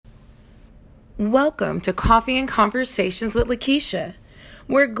Welcome to Coffee and Conversations with Lakeisha.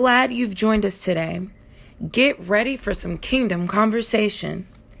 We're glad you've joined us today. Get ready for some kingdom conversation.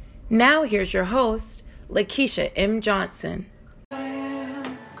 Now here's your host, Lakeisha M. Johnson.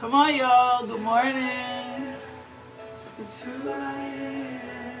 Come on, y'all. Good morning. It's who I am.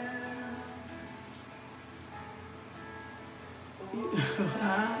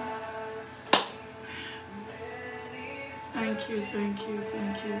 Thank you.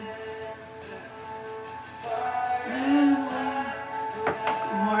 Good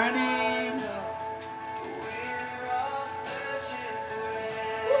morning.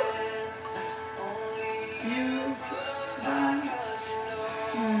 You.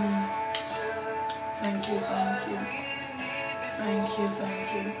 Thank you.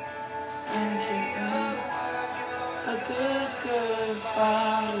 A good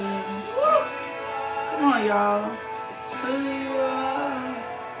Father. Come on, y'all. Who you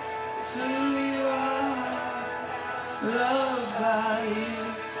are, loved by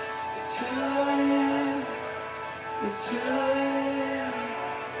you. It's who I am. It's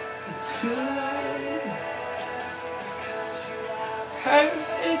who I am.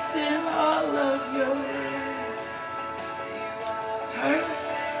 Perfect in all of your ways.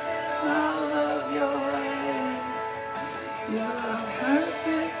 Perfect in all of your ways. You are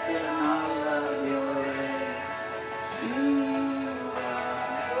perfect in all of your ways. You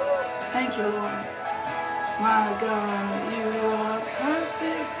are. Thank you, Lord. My God, you are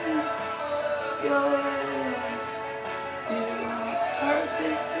perfect in your ways. You are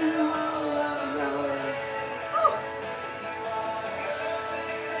perfect in all of your ways.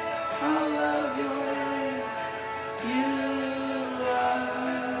 All of your ways. You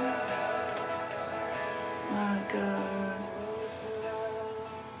are. My God.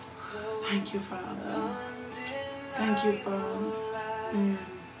 Thank you, Father. Thank you, Father.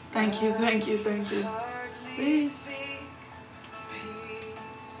 Thank you. Please.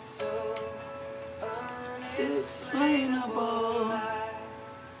 Inexplainable.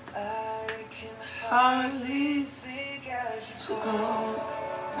 Hardly to call.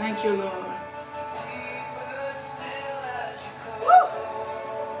 Thank you, Lord. Woo!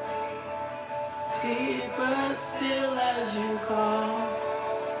 Deeper still as you call.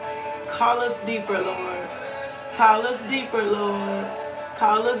 Call us deeper, Lord. Call us deeper, Lord.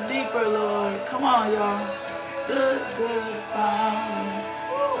 Call us deeper, Lord. Come on, y'all. Good Father.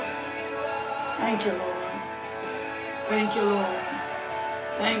 Thank you, Lord. Thank you,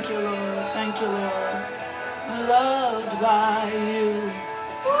 Lord. Loved by you.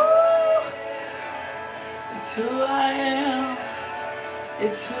 It's who I am.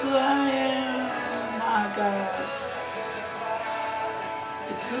 My God.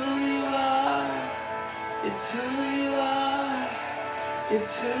 It's who you are.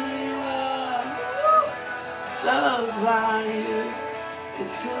 Loved by you.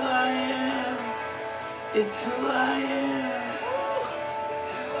 It's who I am.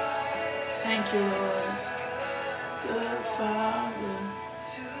 Thank you, Lord. Good Father.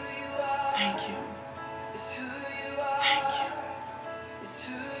 Thank you.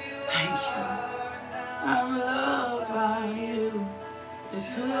 I'm loved by you.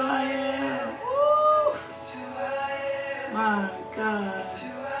 It's who I am. My God.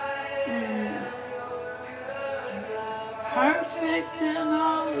 Perfect in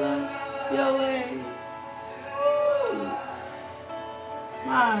all of your ways.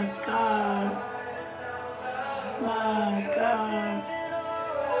 My God.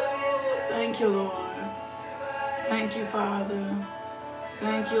 Thank you, Lord. Thank you, Father.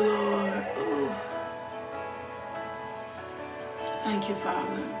 Thank you, Lord. Ooh. Thank you,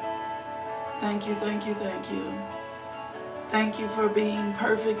 Father. Thank you. Thank you for being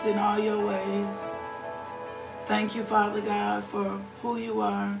perfect in all your ways. Thank you, Father God, for who you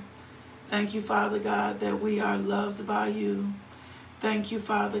are. Thank you, Father God, that we are loved by you. Thank you,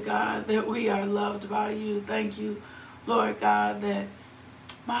 Father God, that we are loved by you. Thank you, Lord God, that,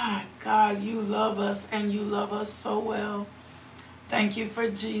 my God, you love us and you love us so well. Thank you for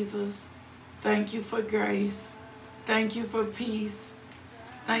Jesus. Thank you for grace. Thank you for peace.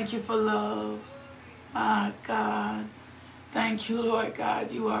 Thank you for love. My God. Thank you, Lord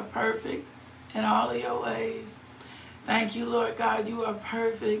God. You are perfect in all of your ways. Thank you, Lord God. You are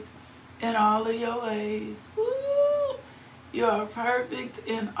perfect in all of your ways. Woo! You are perfect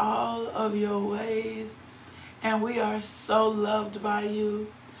in all of your ways. And we are so loved by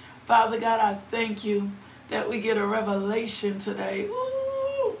you. Father God, I thank you that we get a revelation today.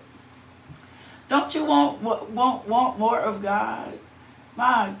 Woo! Don't you want more of God?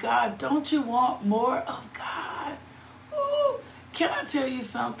 My God, don't you want more of God? Ooh, can I tell you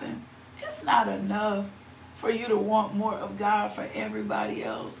something? it's not enough for you to want more of God for everybody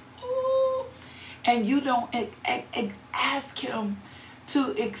else. Ooh. And you don't ask him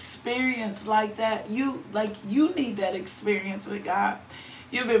to experience like that. You need that experience with God.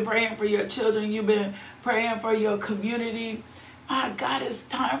 You've been praying for your children. You've been praying for your community. My God, it's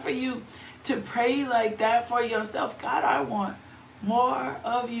time for you to pray like that for yourself. God, I want more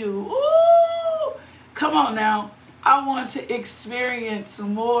of you. Ooh, come on now. I want to experience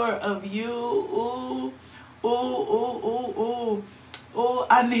more of you. Ooh, ooh, ooh, ooh, ooh. Ooh,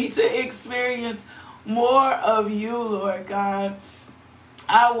 I need to experience more of you, Lord God.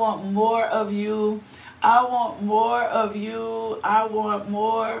 I want more of you. I want more of you. I want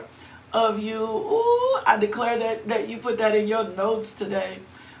more of you. Ooh, I declare that you put that in your notes today.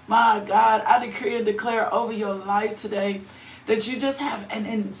 My God, I decree and declare over your life today that you just have an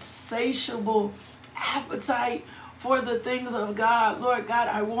insatiable appetite for the things of God. Lord God,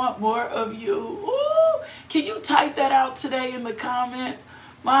 I want more of you. Ooh, can you type that out today in the comments?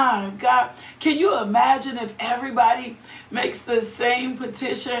 My God, can you imagine if everybody makes the same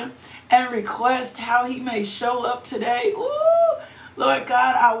petition and request how he may show up today? Ooh, Lord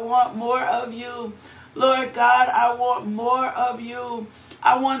God, I want more of you. Lord God, I want more of you.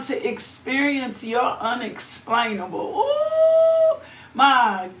 I want to experience your unexplainable. Ooh,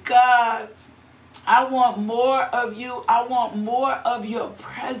 my God, I want more of you. I want more of your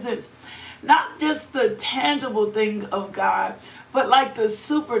presence. Not just the tangible thing of God, but like the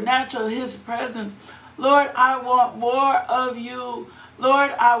supernatural, his presence. Lord, I want more of you.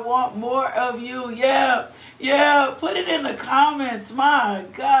 Lord, I want more of you. Yeah, put it in the comments. My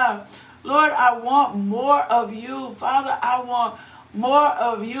God. Lord, I want more of you. Father, I want more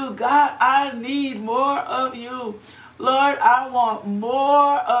of you. God, I need more of you. Lord, I want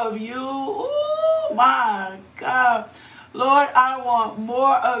more of you. Ooh, my God. Lord, I want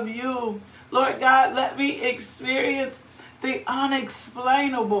more of you. Lord God, let me experience the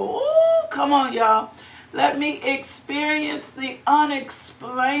unexplainable. Ooh, come on, y'all. Let me experience the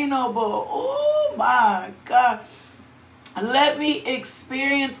unexplainable. Oh, my God. Let me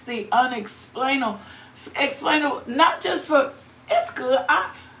experience the unexplainable. Explainable, not just for, it's good.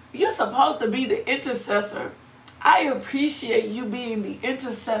 You're supposed to be the intercessor. I appreciate you being the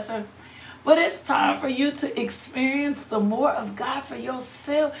intercessor. But it's time for you to experience the more of God for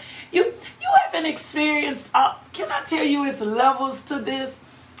yourself. You haven't experienced, can I tell you it's levels to this?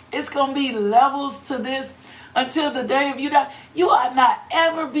 It's going to be levels to this until the day of you die. You ought not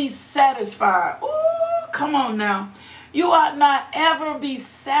ever be satisfied. Ooh, come on now. You ought not ever be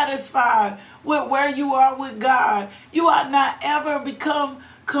satisfied with where you are with God. You ought not ever become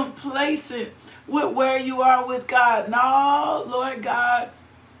complacent with where you are with God. No, Lord God,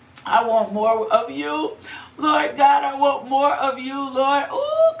 I want more of you. Lord God, I want more of you, Lord.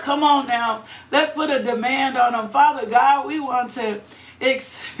 Ooh, come on now. Let's put a demand on them. Father God, we want to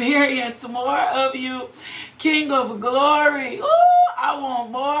experience more of you, King of glory. Ooh, I want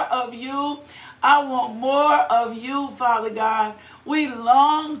more of you. I want more of you, Father God. We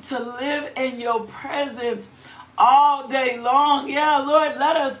long to live in your presence all day long. Yeah, Lord,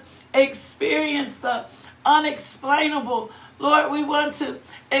 let us experience the unexplainable. Lord, we want to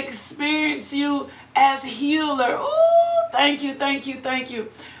experience you as healer. Ooh, thank you, thank you, thank you.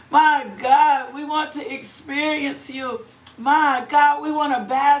 My God, we want to experience you. My God, we want to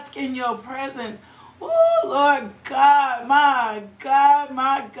bask in your presence. Oh, Lord God, my God,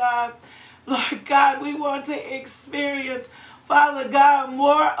 my God. Lord God, we want to experience, Father God,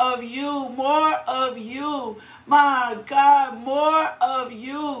 more of you, more of you. My God, more of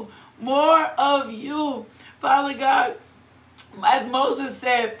you, more of you. Father God, as Moses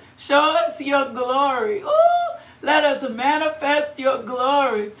said, show us your glory. Ooh, let us manifest your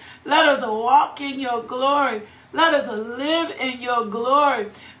glory. Let us walk in your glory. Let us live in your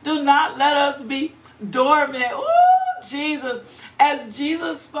glory. Do not let us be dormant. Ooh, Jesus. As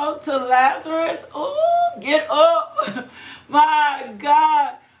Jesus spoke to Lazarus, ooh, get up. My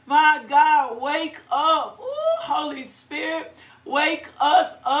God, wake up. Ooh, Holy Spirit, wake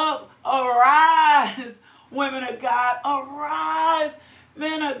us up. Arise, women of God. Arise,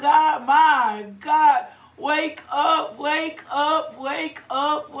 men of God. My God, wake up, wake up, wake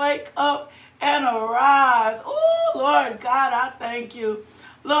up, wake up, and arise. Oh, Lord God, I thank you.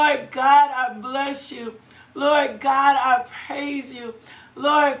 Lord God, I bless you. Lord God, I praise you.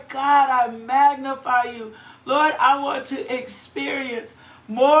 Lord God, I magnify you. Lord, I want to experience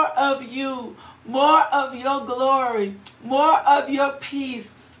more of you, more of your glory, more of your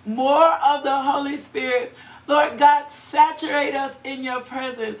peace, more of the Holy Spirit. Lord God, saturate us in your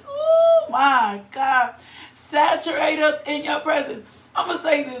presence. Oh, my God. Saturate us in your presence. I'm going to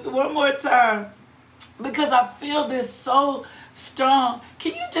say this one more time because I feel this so strong.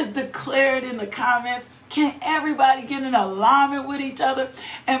 Can you just declare it in the comments? Can everybody get in alignment with each other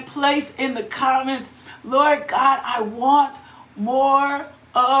and place in the comments, Lord God, I want more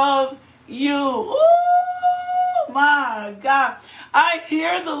of you. Ooh, my God. I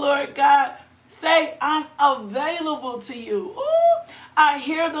hear the Lord God say, I'm available to you. Ooh, I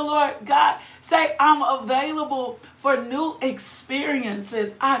hear the Lord God say, I'm available for new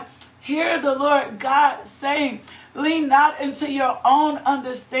experiences. I hear the Lord God saying, lean not into your own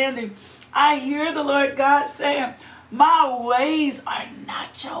understanding. I hear the Lord God saying, my ways are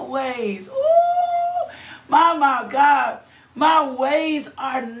not your ways. Ooh, my God. My ways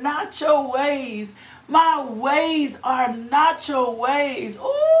are not your ways. My ways are not your ways.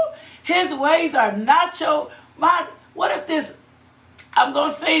 Ooh, his ways are not your, what if this, I'm going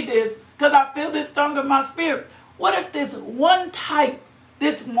to say this because I feel this song in my spirit. What if this one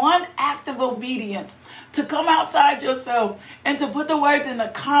act of obedience to come outside yourself and to put the words in the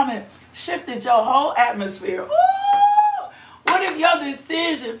comment shifted your whole atmosphere? Ooh! What if your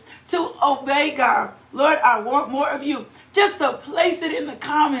decision to obey God, Lord, I want more of you, just to place it in the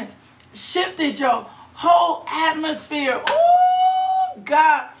comments, shifted your whole atmosphere? Ooh,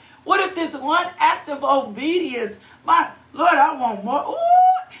 God. What if this one act of obedience, my Lord, I want more. Ooh,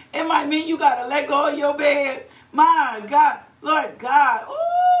 it might mean you got to let go of your bed. My God, Lord God,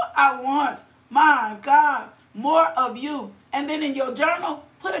 ooh, I want, my God, more of you. And then in your journal,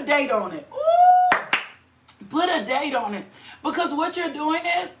 put a date on it. Ooh, put a date on it. Because what you're doing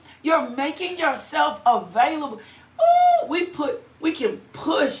is you're making yourself available. Ooh, we can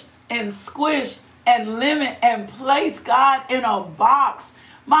push and squish and limit and place God in a box,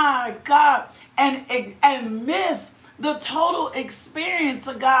 my God, and miss the total experience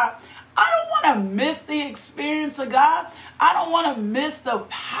of God. I don't want to miss the experience of God. I don't want to miss the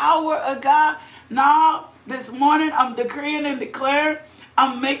power of God. No, this morning I'm decreeing and declaring.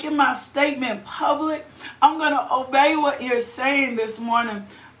 I'm making my statement public. I'm going to obey what you're saying this morning.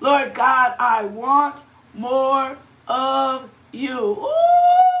 Lord God, I want more of you. Ooh,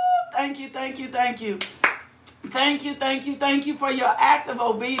 thank you, thank you, thank you. Thank you, thank you, thank you for your act of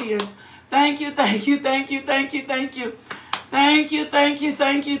obedience. Thank you, thank you, thank you, thank you, thank you. Thank you, thank you,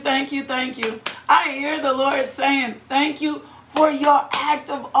 thank you, thank you, thank you. I hear the Lord saying, thank you for your act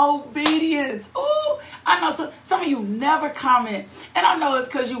of obedience. Ooh, I know some of you never comment. And I know it's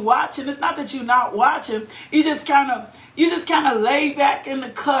because you're watching. It's not that you're not watching. You just kind of lay back in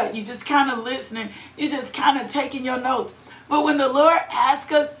the cut. You just kind of listening. You just kind of taking your notes. But when the Lord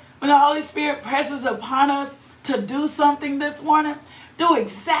asks us, when the Holy Spirit presses upon us to do something this morning, do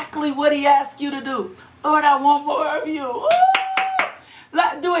exactly what he asks you to do. Lord, I want more of you.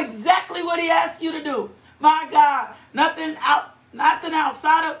 Ooh! Do exactly what he asks you to do. My God, nothing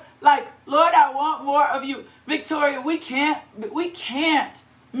outside of, like, Lord, I want more of you. Victoria, we can't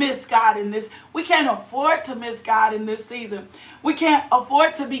miss God in this. We can't afford to miss God in this season. We can't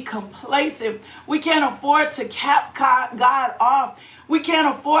afford to be complacent. We can't afford to cap God off. We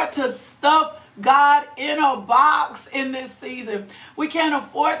can't afford to stuff God in a box in this season. We can't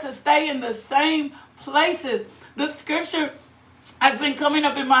afford to stay in the same places. The scripture has been coming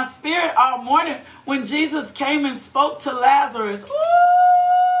up in my spirit all morning when Jesus came and spoke to Lazarus.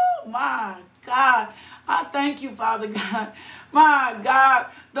 Ooh, my God. I thank you, Father God. My God,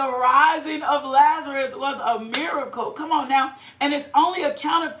 the rising of Lazarus was a miracle. Come on now. And it's only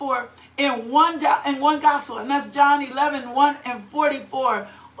accounted for in one gospel, and that's John 11:1 and 44.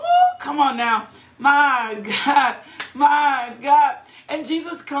 Ooh, come on now. My God, my God. And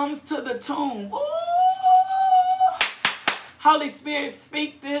Jesus comes to the tomb. Ooh. Holy Spirit,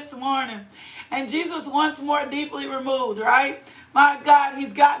 speak this morning. And Jesus once more deeply removed, right? My God,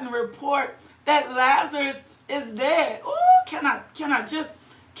 he's gotten a report that Lazarus is dead. Ooh, can I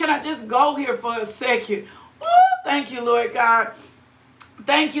just go here for a second? Ooh, thank you, Lord God.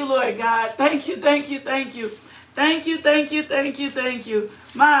 Thank you, Lord God. Thank you, thank you, thank you. Thank you, thank you, thank you, thank you.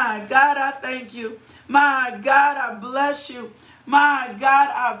 My God, I thank you. My God, I bless you. My God,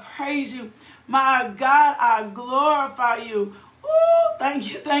 I praise you. My God, I glorify you. Ooh,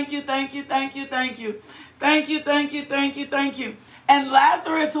 thank you, thank you, thank you, thank you, thank you. Thank you, thank you, thank you, thank you. And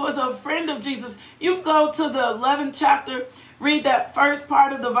Lazarus was a friend of Jesus. You can go to the 11th chapter, read that first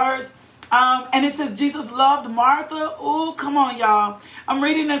part of the verse. And it says Jesus loved Martha. Ooh, come on, y'all. I'm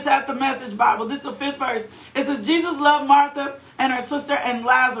reading this at the Message Bible. This is the 5th verse. It says Jesus loved Martha and her sister and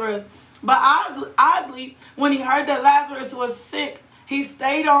Lazarus. But oddly, when he heard that Lazarus was sick, he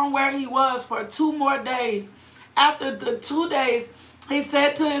stayed on where he was for 2 more days. After the 2 days, he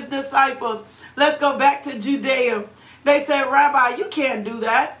said to his disciples, let's go back to Judea. They said, Rabbi, you can't do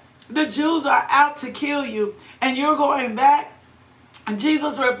that. The Jews are out to kill you, and you're going back? And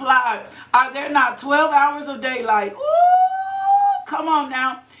Jesus replied, are there not 12 hours of daylight? Ooh, come on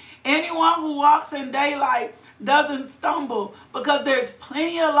now. Anyone who walks in daylight doesn't stumble because there's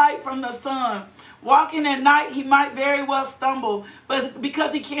plenty of light from the sun. Walking at night, he might very well stumble, but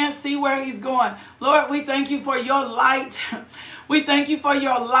because he can't see where he's going. Lord, we thank you for your light. We thank you for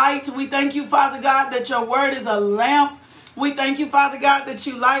your light. We thank you, Father God, that your word is a lamp. We thank you, Father God, that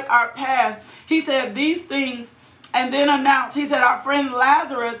you light our path. He said these things and then announced. He said, our friend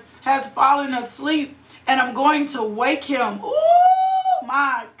Lazarus has fallen asleep and I'm going to wake him. Ooh,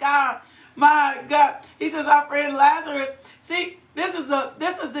 my God, my God. He says, our friend Lazarus. See, this is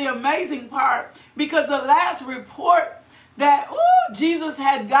the amazing part, because the last report that Jesus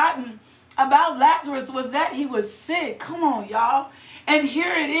had gotten about Lazarus was that he was sick. Come on, y'all. And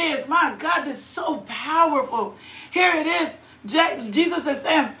here it is. My God, this is so powerful. Here it is. Jesus is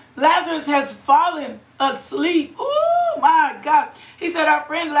saying, Lazarus has fallen asleep. Oh, my God. He said, our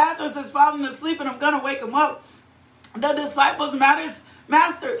friend Lazarus has fallen asleep and I'm going to wake him up. The disciples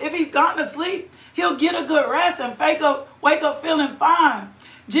Master, if he's gone to sleep, he'll get a good rest and wake up feeling fine.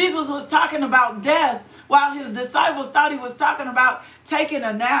 Jesus was talking about death while his disciples thought he was talking about taking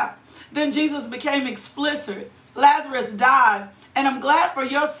a nap. Then Jesus became explicit. Lazarus died, and I'm glad for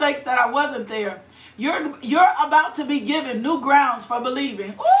your sakes that I wasn't there. You're about to be given new grounds for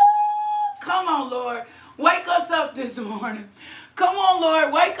believing. Ooh, come on, Lord. Wake us up this morning. Come on,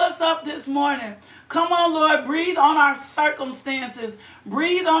 Lord. Wake us up this morning. Come on, Lord. Breathe on our circumstances.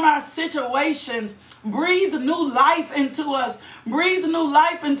 Breathe on our situations. Breathe new life into us. Breathe new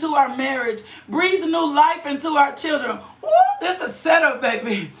life into our marriage. Breathe new life into our children. Ooh, this is set up,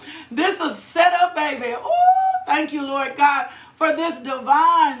 baby. This is set up, baby. Ooh, thank you, Lord God, for this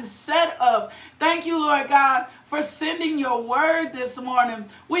divine setup. Thank you, Lord God, for sending your word this morning.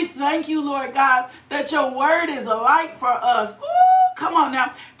 We thank you, Lord God, that your word is a light for us. Ooh, come on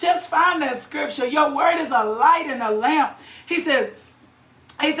now. Just find that scripture. Your word is a light and a lamp. He said,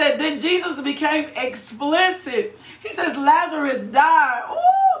 then Jesus became explicit. He says, Lazarus died.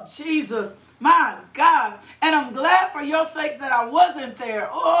 Oh, Jesus, my God. And I'm glad for your sakes that I wasn't there.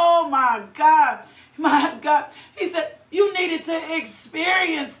 Oh, my God. My God. He said, you needed to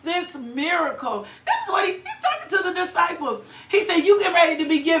experience this miracle. This is what he's talking to the disciples. He said, you get ready to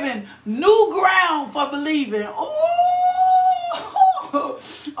be given new ground for believing. Oh,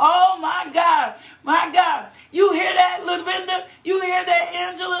 my God. My God. You hear that, Lavinda? You hear that,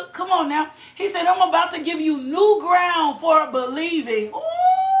 Angela? Come on now. He said, I'm about to give you new ground for believing. Oh,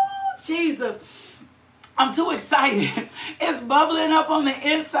 Jesus. I'm too excited. It's bubbling up on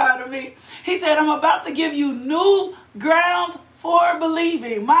the inside of me. He said, I'm about to give you new ground for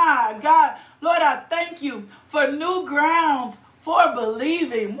believing. My God. Lord, I thank you for new grounds for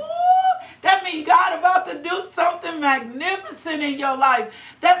believing. Woo! That means God about to do something magnificent in your life.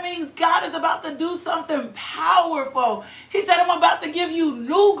 That means God is about to do something powerful. He said, I'm about to give you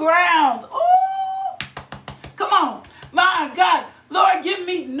new grounds. Ooh! Come on. My God. Lord, give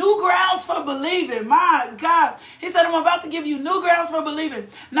me new grounds for believing. My God. He said, I'm about to give you new grounds for believing.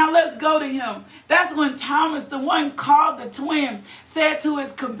 Now let's go to him. That's when Thomas, the one called the twin, said to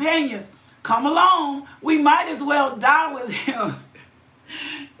his companions, come along. We might as well die with him.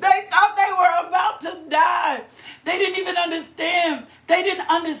 They thought they were about to die. They didn't even understand. They didn't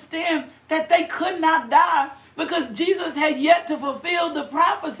understand that they could not die because Jesus had yet to fulfill the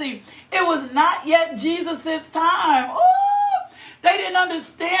prophecy. It was not yet Jesus' time. Ooh! They didn't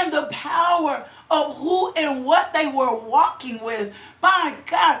understand the power of who and what they were walking with. My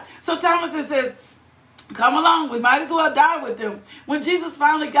God. So Thomas says, come along. We might as well die with them. When Jesus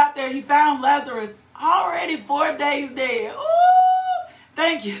finally got there, he found Lazarus already 4 days dead. Ooh!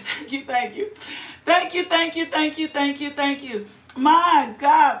 Thank you, thank you, thank you. Thank you, thank you, thank you, thank you, thank you. My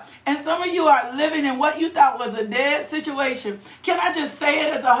God. And some of you are living in what you thought was a dead situation. Can I just say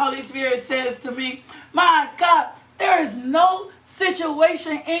it as the Holy Spirit says to me? My God, there is no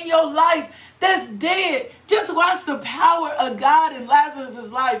situation in your life that's dead. Just watch the power of God in Lazarus'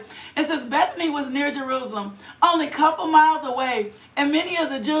 life. It says Bethany was near Jerusalem, only a couple miles away, and many of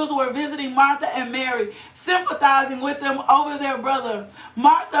the Jews were visiting Martha and Mary, sympathizing with them over their brother.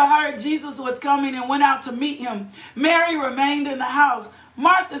 Martha heard Jesus was coming and went out to meet him. Mary remained in the house.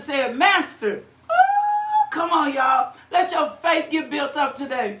 Martha said, Master, come on, y'all. Let your faith get built up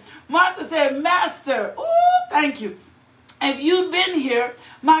today. Martha said, Master, thank you. If you'd been here,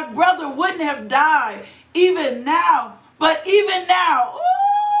 my brother wouldn't have died. Even now. But even now.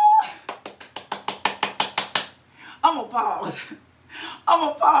 I'm going to pause. I'm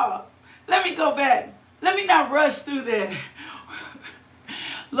going to pause. Let me go back. Let me not rush through that.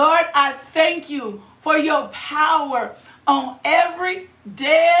 Lord, I thank you for your power on every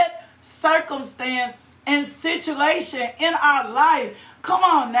dead circumstance and situation in our life. Come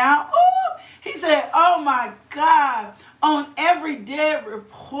on now. Ooh, he said, oh my God, on every dead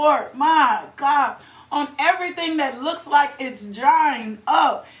report, my God, on everything that looks like it's drying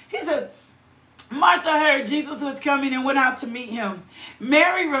up. He says, Martha heard Jesus was coming and went out to meet him.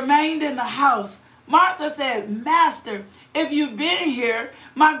 Mary remained in the house. Martha said, Master, if you'd been here,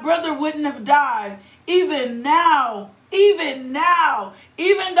 my brother wouldn't have died. Even now, even though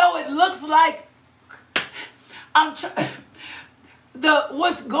it looks like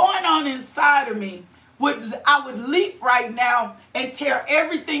what's going on inside of me, I would leap right now and tear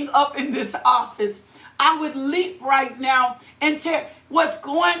everything up in this office. I would leap right now and tear what's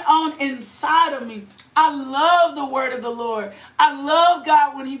going on inside of me. I love the word of the Lord. I love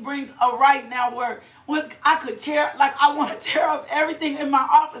God when he brings a right now word. I could tear, like I want to tear up everything in my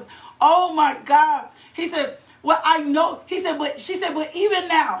office. Oh my God. He says, well, I know. He said, but she said, but even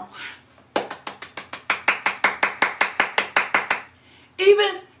now,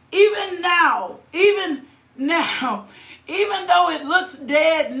 even now, even though it looks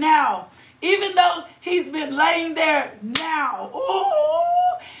dead now, even though he's been laying there now,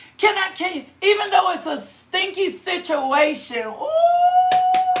 ooh, can you, even though it's a stinky situation, ooh,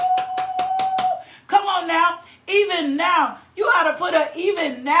 come on now, even now, you ought to put an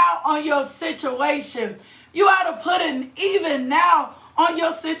even now on your situation. You ought to put an even now on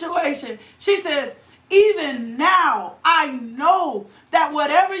your situation. She says, even now, I know that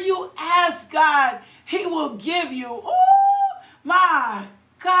whatever you ask God, he will give you. Oh, my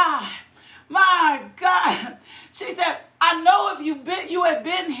God. My God. She said, I know if you had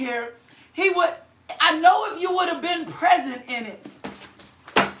been here, I know if you would have been present in it.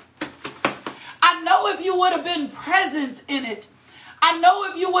 I know if you would have been present in it. I know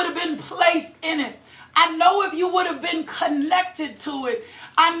if you would have been placed in it. I know if you would have been connected to it.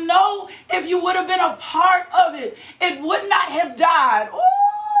 I know if you would have been a part of it, it would not have died.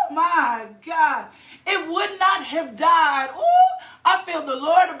 Oh, my God. It would not have died. Oh, I feel the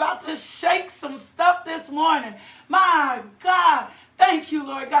Lord about to shake some stuff this morning. My God. Thank you,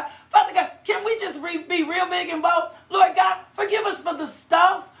 Lord God. Father God, can we just be real big and bold? Lord God, forgive us for the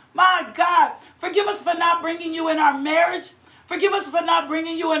stuff. My God, forgive us for not bringing you in our marriage. Forgive us for not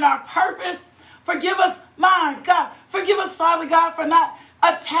bringing you in our purpose. Forgive us, my God. Forgive us, Father God, for not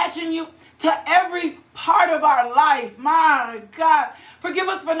attaching you to every part of our life. My God. Forgive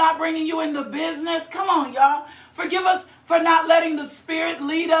us for not bringing you in the business. Come on, y'all. Forgive us for not letting the Spirit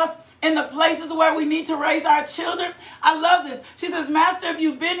lead us in the places where we need to raise our children. I love this. She says, Master, if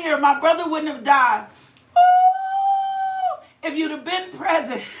you'd been here, my brother wouldn't have died. Woo! If you'd have been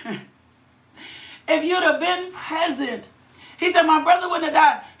present. If you'd have been present. He said, my brother wouldn't have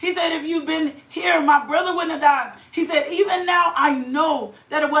died. He said, if you'd been here, my brother wouldn't have died. He said, even now I know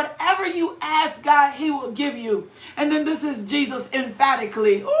that whatever you ask God, he will give you. And then this is Jesus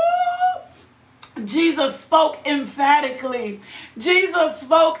emphatically. Ooh! Jesus spoke emphatically. Jesus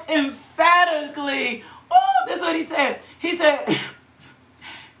spoke emphatically. Oh, this is what he said. He said,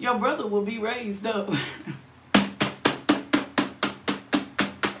 your brother will be raised up.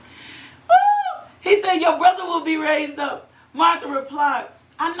 He said, your brother will be raised up. Martha replied,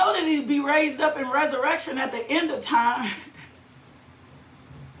 I know that he'd be raised up in resurrection at the end of time.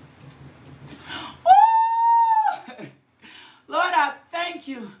 Lord, I thank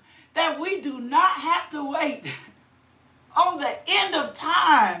you that we do not have to wait on the end of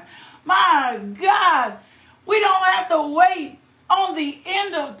time. My God, we don't have to wait on the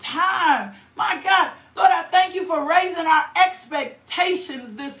end of time. My God, Lord, I thank you for raising our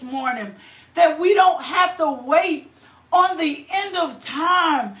expectations this morning, that we don't have to wait on the end of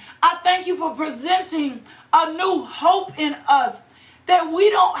time. I thank you for presenting a new hope in us, that we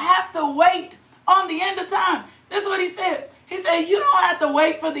don't have to wait on the end of time. This is what he said. He said, you don't have to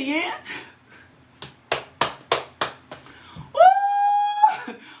wait for the end.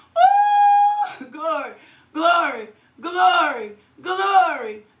 Woo! Woo! Glory, glory, glory,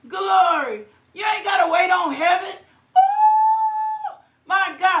 glory, glory. You ain't got to wait on heaven. Woo!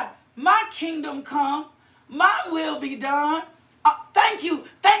 My God, my kingdom come. My will be done. Thank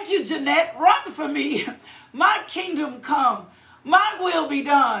you, Jeanette. Run for me. My kingdom come. My will be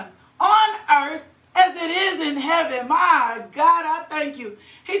done on earth as it is in heaven. My God, I thank you.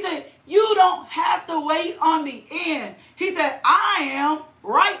 He said, you don't have to wait on the end. He said, I am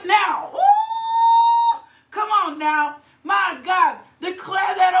right now. Ooh, come on now. My God,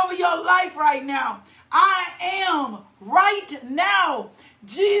 declare that over your life right now. I am right now.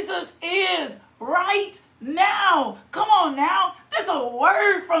 Jesus is right now. Come on now. There's a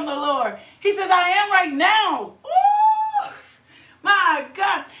word from the Lord. He says, I am right now. Ooh, my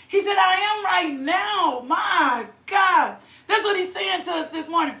God. He said, I am right now. My God. That's what he's saying to us this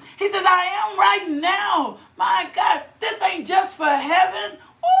morning. He says, I am right now. My God. This ain't just for heaven.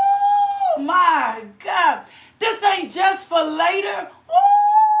 Oh, my God. This ain't just for later.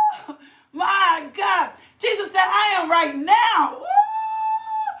 Oh, my God. Jesus said, I am right now. Oh,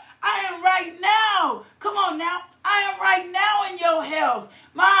 I am right now. Come on now. I am right now in your health.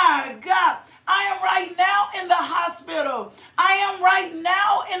 My God. I am right now in the hospital. I am right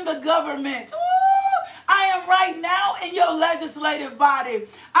now in the government. Ooh, I am right now in your legislative body.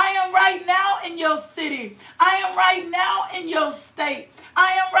 I am right now in your city. I am right now in your state.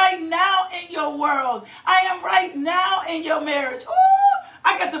 I am right now in your world. I am right now in your marriage. Ooh,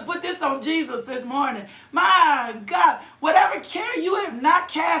 I got to put this on Jesus this morning. My God, whatever care you have not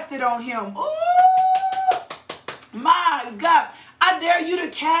cast it on him. Ooh, my God. I dare you to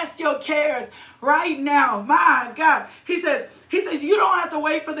cast your cares right now. My God. He says, you don't have to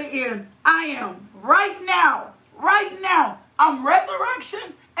wait for the end. I am right now. Right now. I'm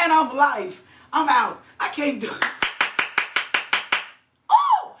resurrection and I'm life. I'm out. I can't do it.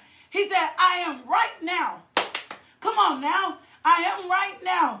 Oh, he said, I am right now. Come on now. I am right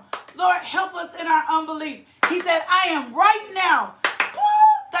now. Lord, help us in our unbelief. He said, I am right now.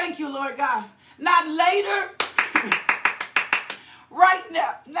 Oh, thank you, Lord God. Not later. Right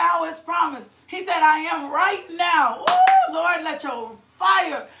now. Now is promised. He said, I am right now. Oh, Lord, let your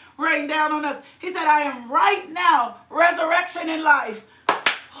fire rain down on us. He said, I am right now. Resurrection and life.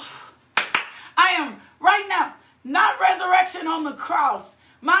 I am right now. Not resurrection on the cross.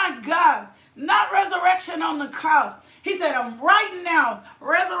 My God. Not resurrection on the cross. He said, I'm right now.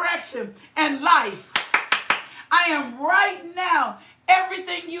 Resurrection and life. I am right now.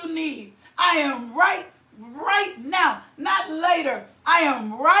 Everything you need. I am right now, not later. I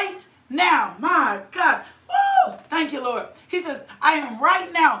am right now. My God. Woo! Thank you, Lord. He says, I am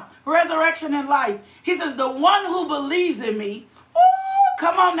right now. Resurrection and life. He says, the one who believes in me. Woo!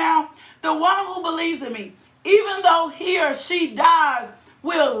 Come on now. The one who believes in me, even though he or she dies,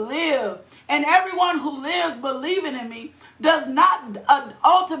 will live. And everyone who lives believing in me does not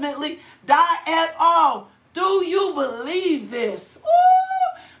ultimately die at all. Do you believe this? Woo!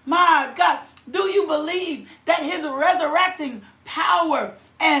 My God. Do you believe that his resurrecting power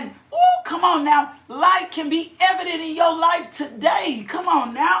and, come on now, life can be evident in your life today? Come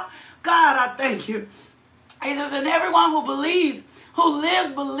on now. God, I thank you. He says, and everyone who believes, who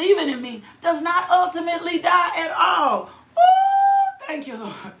lives believing in me, does not ultimately die at all. Woo! Thank you,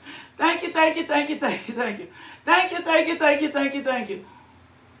 Lord. Thank you, thank you, thank you, thank you, thank you. Thank you, thank you, thank you, thank you, thank you.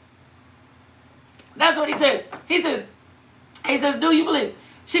 That's what he says. He says, do you believe?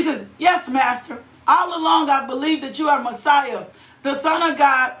 She says, yes, Master. All along I believe that you are Messiah, the Son of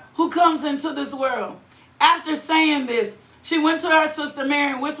God who comes into this world. After saying this, she went to her sister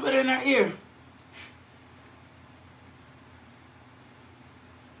Mary and whispered in her ear,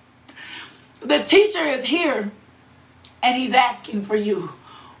 the teacher is here and he's asking for you.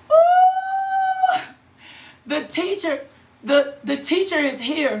 Ooh! The teacher is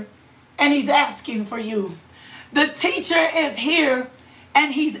here and he's asking for you. The teacher is here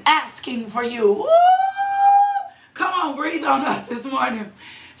and he's asking for you. Woo! Come on, breathe on us this morning.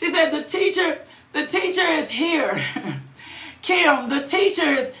 She said, the teacher is here. Kim, the teacher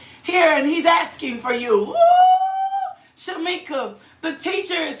is here and he's asking for you. Woo! Shamika, the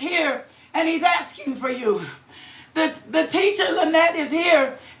teacher is here and he's asking for you. The teacher, Lynette, is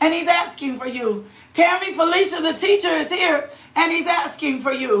here and he's asking for you. Tammy, Felicia, the teacher is here and he's asking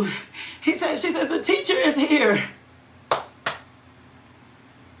for you. She says, the teacher is here.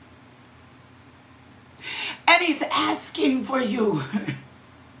 And he's asking for you.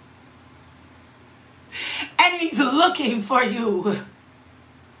 And he's looking for you.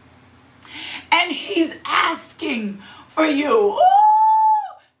 And he's asking for you. Ooh,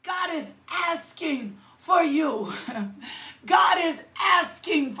 God is asking for you. God is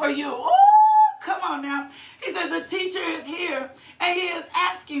asking for you. Ooh, come on now. He said the teacher is here and he is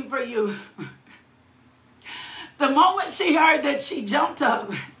asking for you. The moment she heard that, she jumped up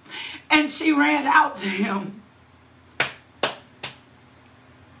and she ran out to him.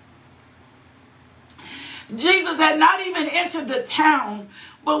 Jesus had not even entered the town,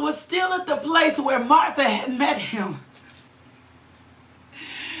 but was still at the place where Martha had met him.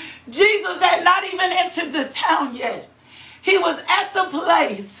 Jesus had not even entered the town yet. He was at the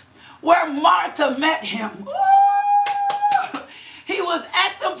place where Martha met him. Ooh! He was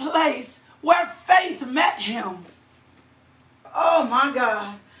at the place where faith met him. Oh my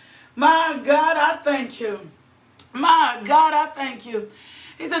God. My God, I thank you. My God, I thank you.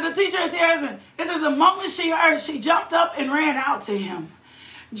 He said, the teacher is here. It says, the moment she heard, she jumped up and ran out to him.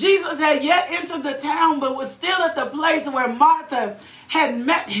 Jesus had yet entered the town, but was still at the place where Martha had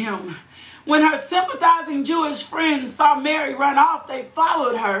met him. When her sympathizing Jewish friends saw Mary run off, they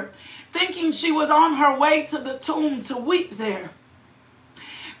followed her, thinking she was on her way to the tomb to weep there.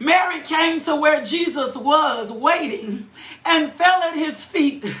 Mary came to where Jesus was waiting and fell at his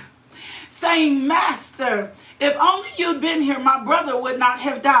feet, saying, Master, if only you'd been here, my brother would not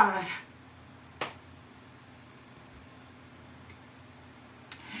have died.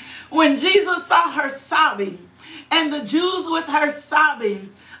 When Jesus saw her sobbing, and the Jews with her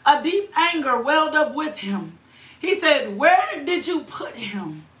sobbing, a deep anger welled up with him. He said, where did you put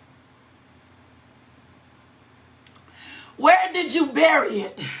him? Where did you bury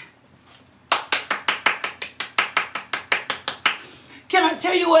it? Can I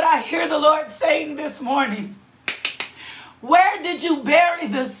tell you what I hear the Lord saying this morning? Where did you bury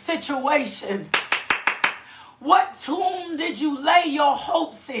the situation? What tomb did you lay your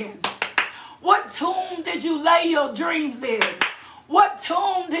hopes in? What tomb did you lay your dreams in? What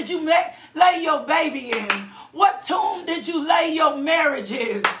tomb did you lay your baby in? What tomb did you lay your marriage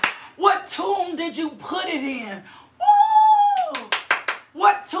in? What tomb did you put it in? Woo!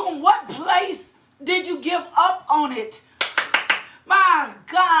 What tomb, what place did you give up on it? My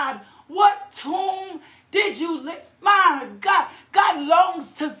God, what tomb did you live? My God, God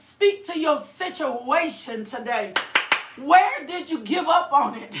longs to speak to your situation today. Where did you give up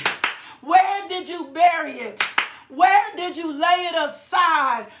on it? Where did you bury it? Where did you lay it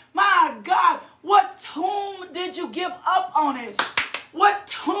aside? My God, what tomb did you give up on it? What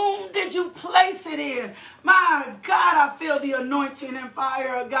tomb did you place it in? My God, I feel the anointing and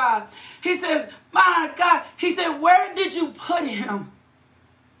fire of God. He says, my God, he said, where did you put him?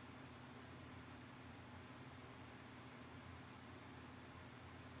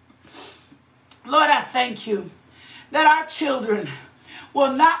 Lord, I thank you that our children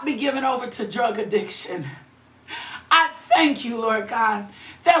will not be given over to drug addiction. I thank you, Lord God,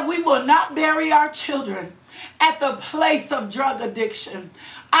 that we will not bury our children at the place of drug addiction.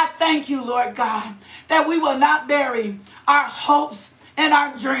 I thank you, Lord God, that we will not bury our hopes and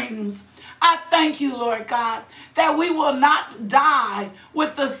our dreams. I thank you, Lord God, that we will not die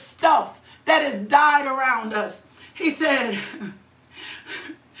with the stuff that has died around us. He said,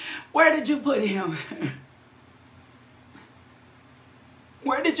 where did you put him?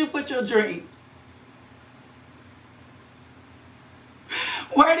 Where did you put your dreams?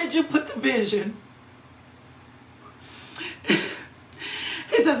 Where did you put the vision?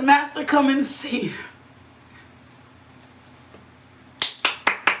 He says, Master, come and see.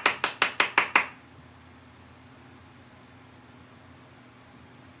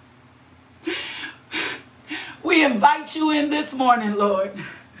 We invite you in this morning, Lord,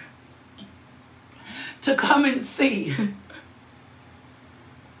 to come and see.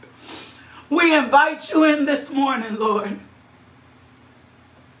 We invite you in this morning, Lord,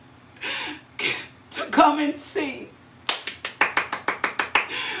 to come and see.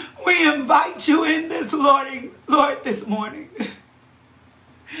 We invite you in this, Lord, this morning,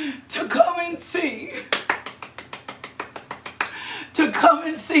 to come and see. To come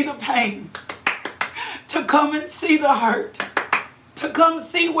and see the pain. To come and see the hurt. To come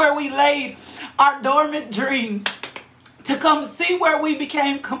see where we laid our dormant dreams. To come see where we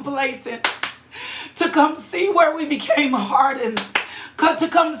became complacent. To come see where we became hardened. To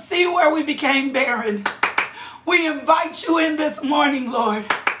come see where we became barren. We invite you in this morning, Lord,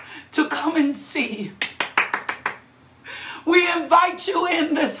 to come and see. We invite you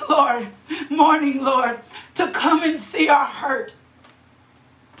in this, morning, Lord, to come and see our hurt.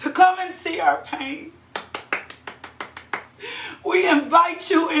 To come and see our pain. We invite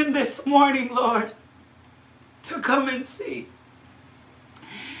you in this morning, Lord, to come and see.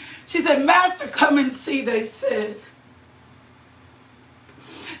 She said, Master, come and see, they said.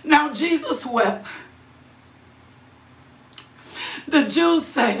 Now Jesus wept. The Jews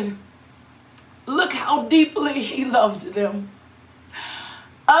said, look how deeply he loved them.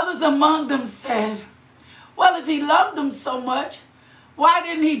 Others among them said, well, if he loved them so much, why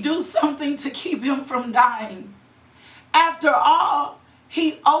didn't he do something to keep him from dying? After all,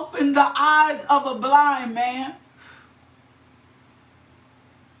 he opened the eyes of a blind man.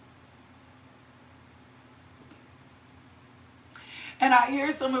 And I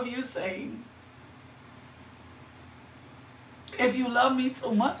hear some of you saying, if you love me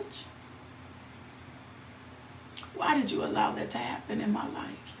so much, why did you allow that to happen in my life?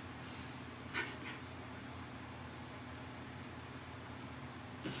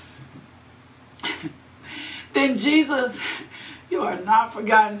 Then Jesus, you are not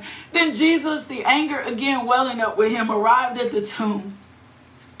forgotten. Then Jesus, the anger again welling up with him, arrived at the tomb.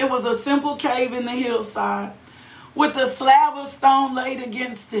 It was a simple cave in the hillside with a slab of stone laid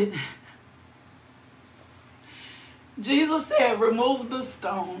against it. Jesus said, remove the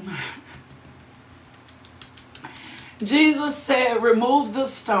stone. Jesus said, remove the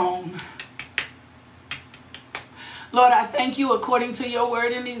stone. Lord, I thank you according to your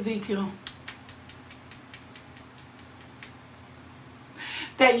word in Ezekiel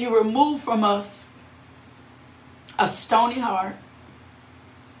that you remove from us a stony heart,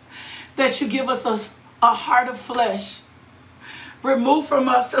 that you give us a heart of flesh. Remove from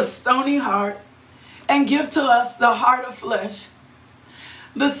us a stony heart and give to us the heart of flesh.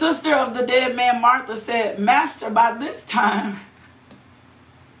 The sister of the dead man, Martha, said, Master, by this time,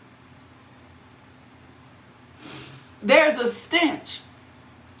 there's a stench.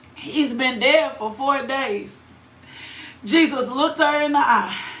 He's been dead for 4 days. Jesus looked her in the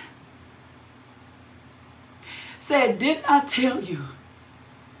eye, said, didn't I tell you?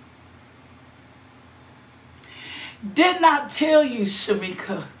 Didn't I tell you,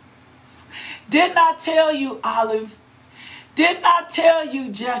 Shamika? Didn't I tell you, Olive? Didn't I tell you,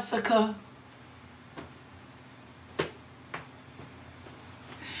 Jessica,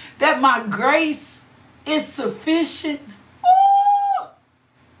 that my grace is sufficient? Ooh!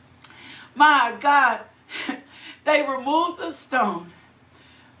 My God, they removed the stone.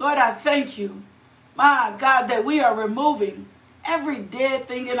 Lord, I thank you, my God, that we are removing every dead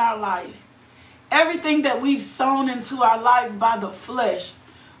thing in our life. Everything that we've sown into our life by the flesh.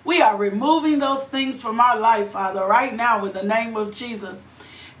 We are removing those things from our life, Father, right now in the name of Jesus.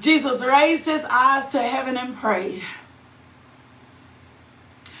 Jesus raised his eyes to heaven and prayed.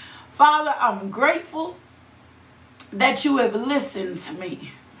 Father, I'm grateful that you have listened to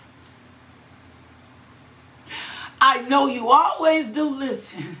me. I know you always do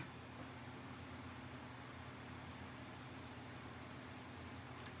listen.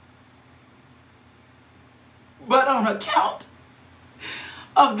 But on account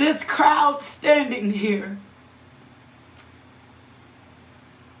of this crowd standing here,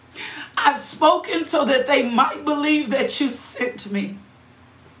 I've spoken so that they might believe that you sent me.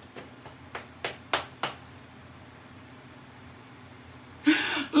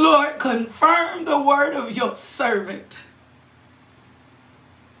 Lord, confirm the word of your servant.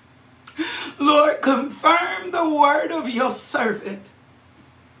 Lord, confirm the word of your servant.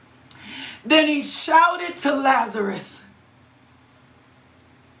 Then he shouted to Lazarus,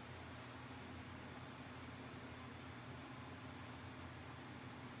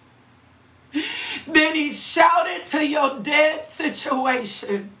 then he shouted to your dead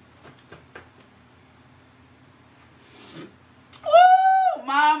situation. Woo!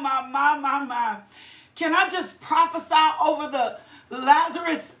 My. Can I just prophesy over the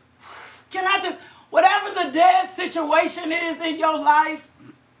Lazarus? Can I just, whatever the dead situation is in your life,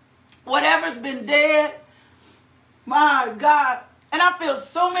 whatever's been dead, my God. And I feel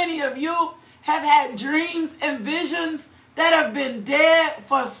so many of you have had dreams and visions that have been dead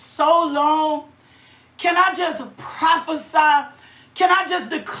for so long. Can I just prophesy? Can I just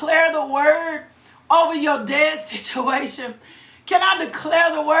declare the word over your dead situation? Can I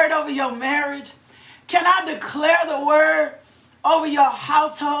declare the word over your marriage? Can I declare the word over your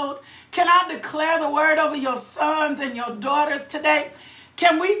household? Can I declare the word over your sons and your daughters today?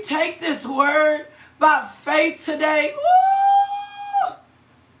 Can we take this word by faith today? Ooh!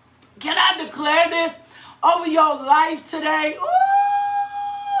 Can I declare this over your life today?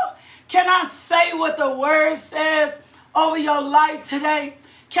 Ooh! Can I say what the word says over your life today?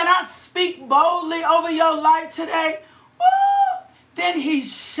 Can I speak boldly over your life today? Ooh! Then he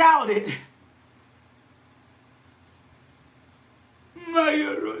shouted,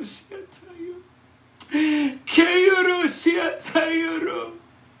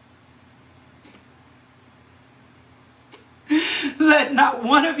 let not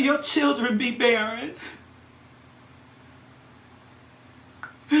one of your children be barren.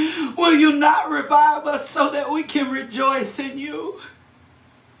 Will you not revive us so that we can rejoice in you?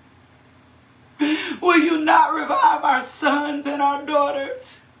 Will you not revive our sons and our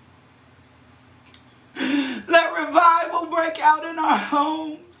daughters? Let revival break out in our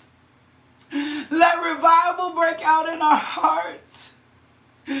homes. Let revival break out in our hearts.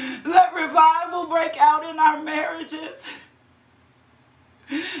 Let revival break out in our marriages.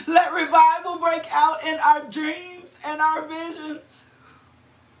 Let revival break out in our dreams and our visions.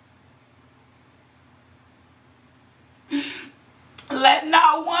 Let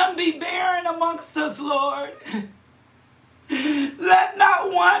not one be barren amongst us, Lord. Let not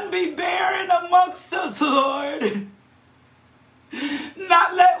not one be barren amongst us, Lord.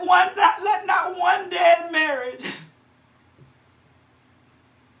 Let not one dead marriage.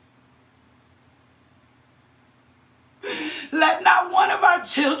 Let not one of our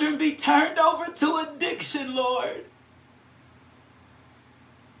children be turned over to addiction, Lord.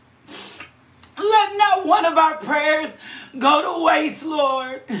 Let not one of our prayers go to waste,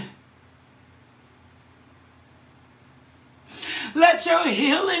 Lord. Let your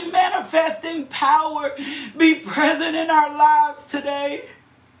healing manifesting power be present in our lives today.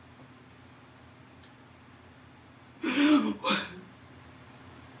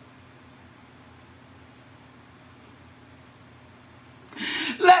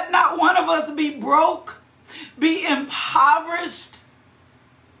 Let not one of us be broke, be impoverished.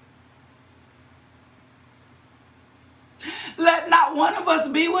 Let not one of us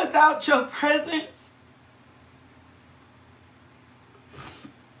be without your presence.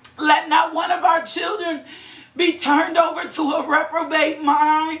 Let not one of our children be turned over to a reprobate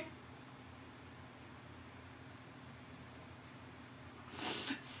mind.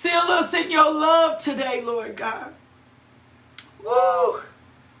 Seal us in your love today, Lord God. Woo!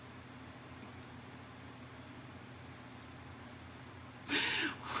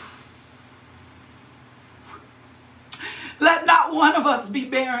 Let not one of us be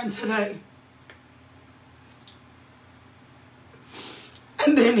barren today.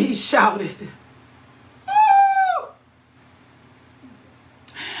 And then he shouted, woo!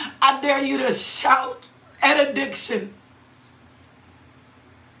 I dare you to shout at addiction.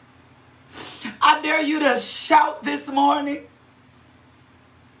 I dare you to shout this morning.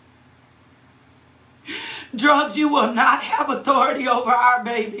 Drugs, you will not have authority over our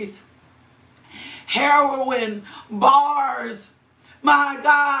babies. Heroin, bars, my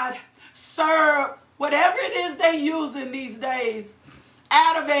God, syrup, whatever it is they use in these days,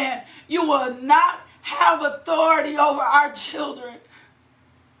 Ativan, you will not have authority over our children.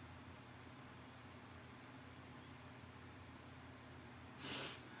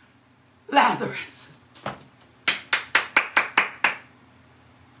 Lazarus,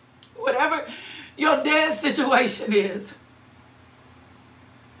 whatever your dead situation is,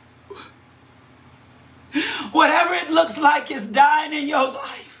 whatever it looks like is dying in your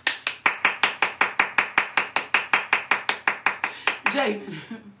life, Jaden,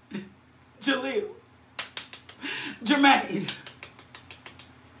 Jaleel, Jermaine,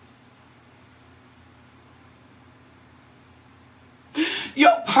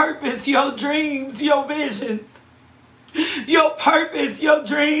 your purpose, your dreams, your visions, your purpose, your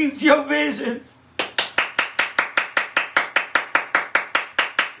dreams, your visions.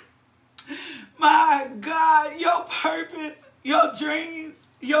 My God, your purpose, your dreams,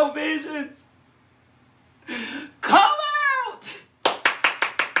 your visions. Come out.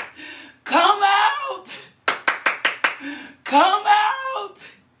 Come out. Come out.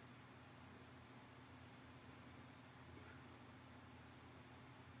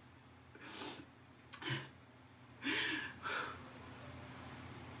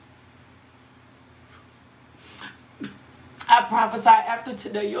 I prophesy after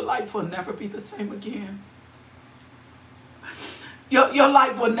today, your life will never be the same again. Your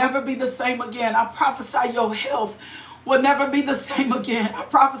life will never be the same again. I prophesy your health will never be the same again. I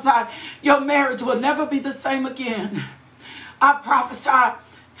prophesy your marriage will never be the same again. I prophesy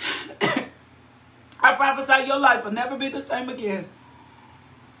your life will never be the same again.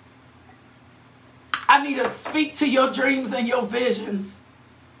 I need to speak to your dreams and your visions.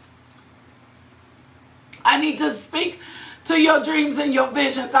 I need to speak to your dreams and your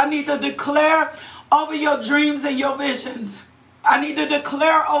visions. I need to declare over your dreams and your visions. I need to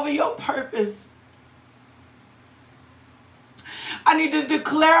declare over your purpose. I need to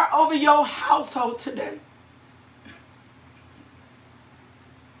declare over your household today.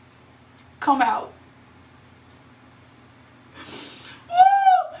 Come out.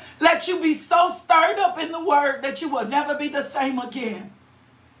 Woo! Let you be so stirred up in the word that you will never be the same again.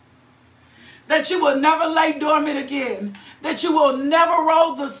 That you will never lay dormant again. That you will never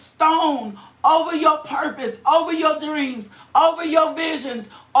roll the stone over your purpose, over your dreams, over your visions,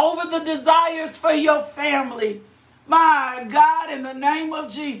 over the desires for your family. My God, in the name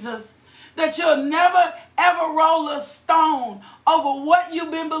of Jesus, that you'll never ever roll a stone over what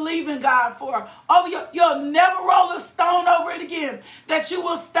you've been believing God for. You'll never roll a stone over it again. That you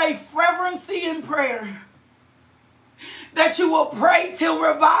will stay fervency in prayer. That you will pray till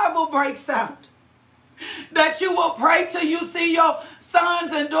revival breaks out. That you will pray till you see your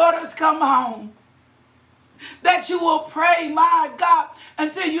sons and daughters come home. That you will pray, my God,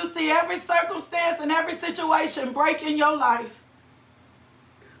 until you see every circumstance and every situation break in your life.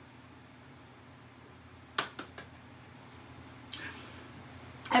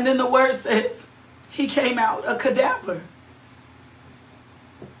 And then the word says he came out a cadaver.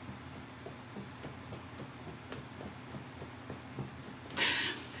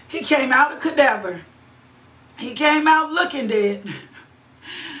 He came out a cadaver. He came out looking dead,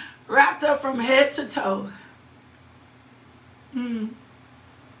 wrapped up from head to toe.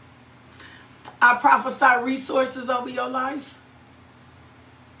 I prophesy resources over your life.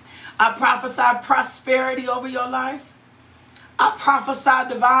 I prophesy prosperity over your life. I prophesy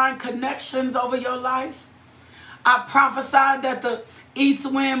divine connections over your life. I prophesy that the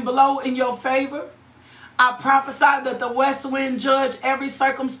east wind blow in your favor. I prophesy that the west wind judge every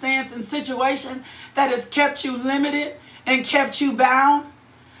circumstance and situation that has kept you limited and kept you bound.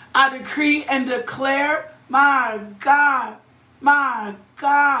 I decree and declare, my God,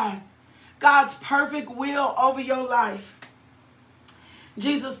 God's perfect will over your life.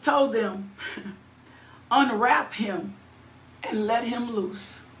 Jesus told them, unwrap him and let him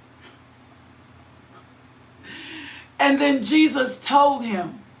loose. And then Jesus told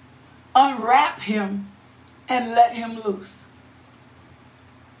him, unwrap him and let him loose.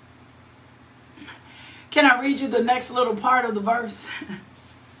 Can I read you the next little part of the verse?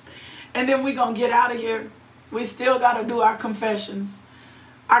 And then we're going to get out of here. We still got to do our confessions.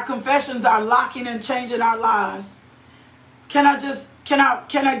 Our confessions are locking and changing our lives. Can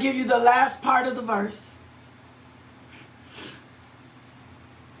I give you the last part of the verse?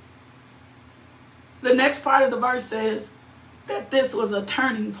 The next part of the verse says that this was a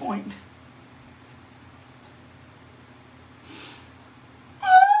turning point.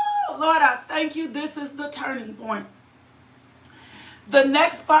 Oh, Lord, I thank you. This is the turning point. The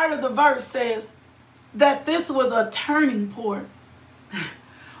next part of the verse says that this was a turning point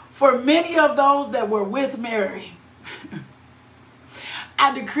for many of those that were with Mary.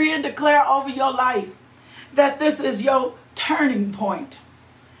 I decree and declare over your life that this is your turning point.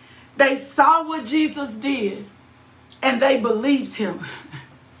 They saw what Jesus did and they believed him.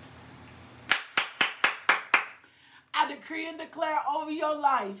 I decree and declare over your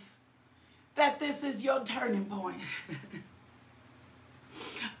life that this is your turning point.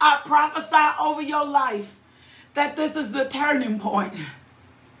 I prophesy over your life that this is the turning point.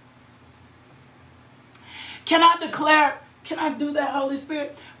 Can I do that, Holy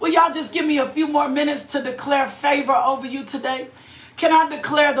Spirit? Will y'all just give me a few more minutes to declare favor over you today? Can I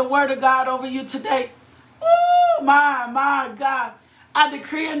declare the word of God over you today? Oh, my God. I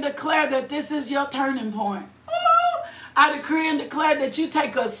decree and declare that this is your turning point. Oh, I decree and declare that you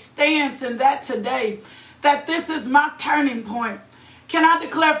take a stance in that today, that this is my turning point. Can I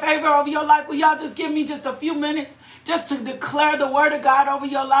declare favor over your life? Will y'all just give me just a few minutes just to declare the word of God over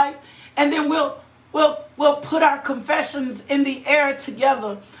your life? And then we'll put our confessions in the air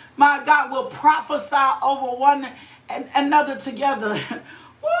together. My God, we'll prophesy over one and another together.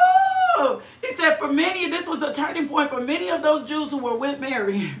 Woo! He said for many, this was the turning point for many of those Jews who were with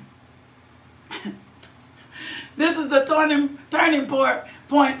Mary. This is the turning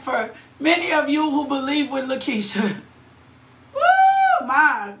point for many of you who believe with Lakeisha. Woo!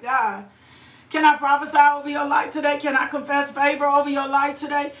 My God. Can I prophesy over your life today? Can I confess favor over your life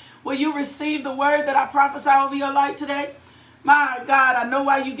today? Will you receive the word that I prophesy over your life today? My God, I know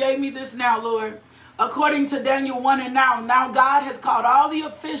why you gave me this now, Lord. According to Daniel 1 and now God has called all the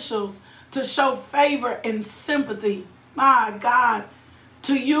officials to show favor and sympathy, my God,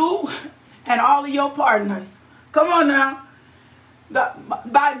 to you and all of your partners. Come on now.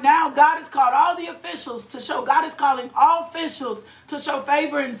 By now, God has called all the officials to show, God is calling all officials to show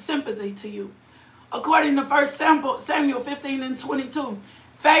favor and sympathy to you. According to 1 Samuel 15 and 22,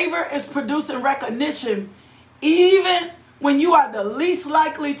 favor is producing recognition even when you are the least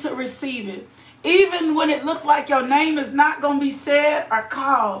likely to receive it. Even when it looks like your name is not going to be said or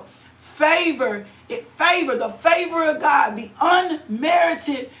called. The favor of God, the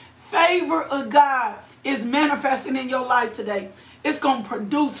unmerited favor of God is manifesting in your life today. It's going to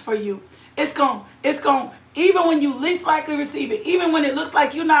produce for you. It's going, even when you least likely receive it, even when it looks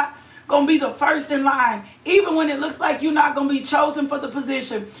like you're not going to be the first in line, even when it looks like you're not going to be chosen for the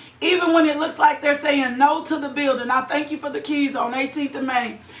position, even when it looks like they're saying no to the building. I thank you for the keys on 18th of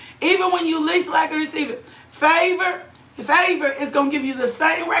May. Even when you least likely receive it, favor is going to give you the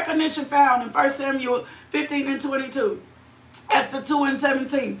same recognition found in 1 Samuel 15 and 22. Esther 2 and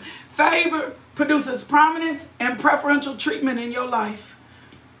 17. Favor produces prominence and preferential treatment in your life.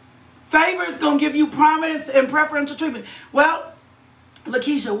 Favor is going to give you prominence and preferential treatment. Well,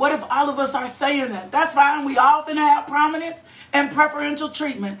 Lakeisha, what if all of us are saying that? That's fine. We all finna have prominence and preferential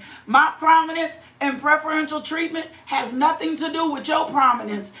treatment. My prominence and preferential treatment has nothing to do with your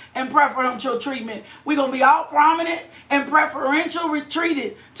prominence and preferential treatment. We're going to be all prominent and preferential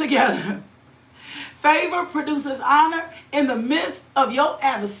treated together. Favor produces honor in the midst of your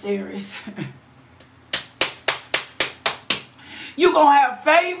adversaries. You're going to have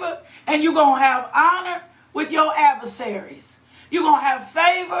favor and you're going to have honor with your adversaries. You're going to have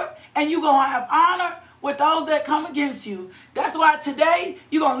favor and you're going to have honor with those that come against you. That's why today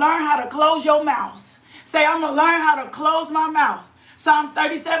you're going to learn how to close your mouth. Say, I'm going to learn how to close my mouth. Psalms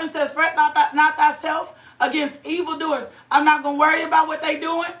 37 says, fret not thyself against evildoers. I'm not going to worry about what they're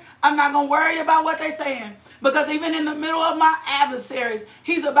doing. I'm not going to worry about what they're saying. Because even in the middle of my adversaries,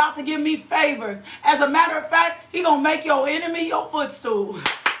 he's about to give me favor. As a matter of fact, he's going to make your enemy your footstool.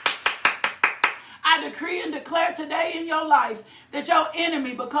 I decree and declare today in your life that your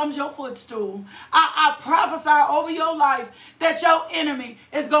enemy becomes your footstool. I prophesy over your life that your enemy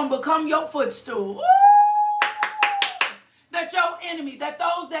is going to become your footstool. Woo! That your enemy, that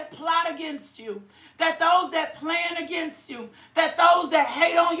those that plot against you, that those that plan against you, that those that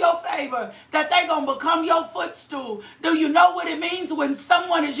hate on your favor, that they're going to become your footstool. Do you know what it means when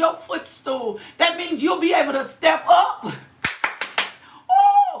someone is your footstool? That means you'll be able to step up.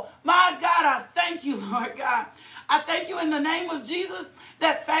 My God, I thank you, Lord God. I thank you in the name of Jesus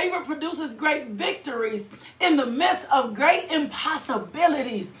that favor produces great victories in the midst of great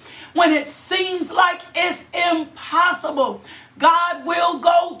impossibilities. When it seems like it's impossible, God will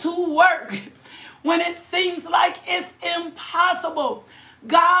go to work. When it seems like it's impossible,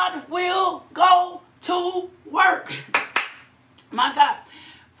 God will go to work. My God.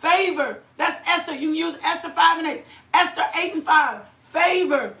 Favor. That's Esther. You can use Esther 5 and 8. Esther 8 and 5.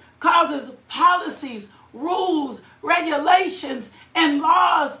 Favor causes policies, rules, regulations, and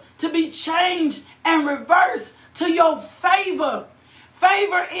laws to be changed and reversed to your favor.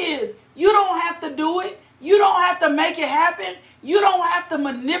 Favor is you don't have to do it. You don't have to make it happen. You don't have to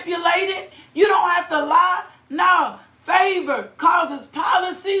manipulate it. You don't have to lie. No, favor causes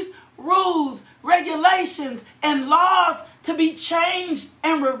policies, rules, regulations, and laws to be changed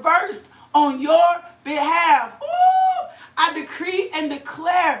and reversed on your behalf. Ooh! I decree and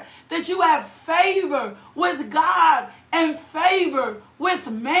declare that you have favor with God and favor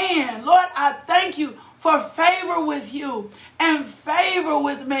with man. Lord, I thank you for favor with you and favor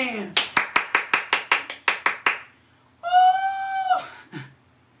with man. Woo!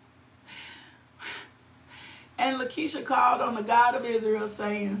 And Lakeisha called on the God of Israel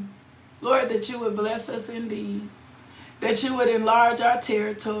saying, Lord, that you would bless us indeed, that you would enlarge our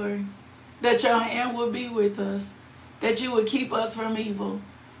territory, that your hand would be with us, that you would keep us from evil,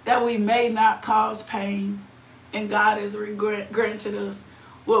 that we may not cause pain. And God has granted us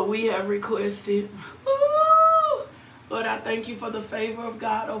what we have requested. Woo! Lord, I thank you for the favor of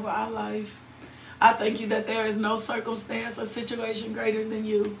God over our life. I thank you that there is no circumstance or situation greater than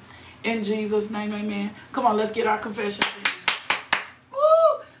you. In Jesus' name, amen. Come on, let's get our confessions in.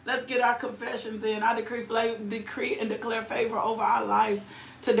 Woo! Let's get our confessions in. I decree and declare favor over our life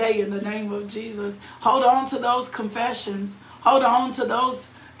today in the name of Jesus. Hold on to those confessions. Hold on to those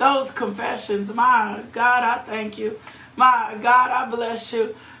confessions. My God, I thank you. My God, I bless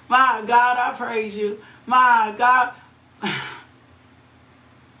you. My God, I praise you. My God.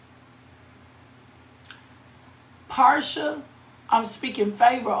 Parsha, I'm speaking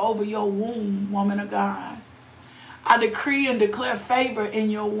favor over your womb, woman of God. I decree and declare favor in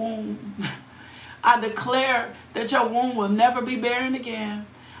your womb. I declare that your womb will never be barren again.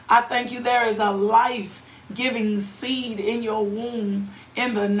 I thank you there is a life-giving seed in your womb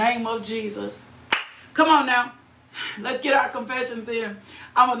in the name of Jesus. Come on now. Let's get our confessions in.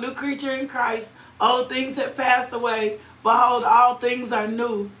 I'm a new creature in Christ. Old things have passed away. Behold, all things are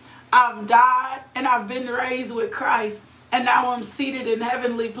new. I've died and I've been raised with Christ, and now I'm seated in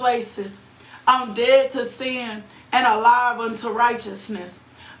heavenly places. I'm dead to sin and alive unto righteousness.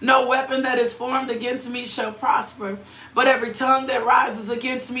 No weapon that is formed against me shall prosper, but every tongue that rises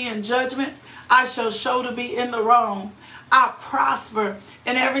against me in judgment, I shall show to be in the wrong. I prosper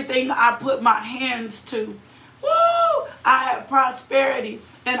in everything I put my hands to. Woo! I have prosperity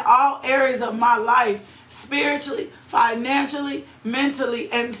in all areas of my life, spiritually, financially,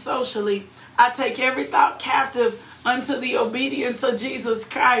 mentally, and socially. I take every thought captive unto the obedience of Jesus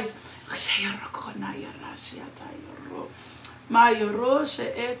Christ.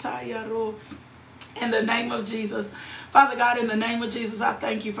 In the name of Jesus. Father God, in the name of Jesus, I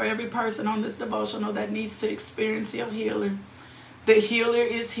thank you for every person on this devotional that needs to experience your healing. The healer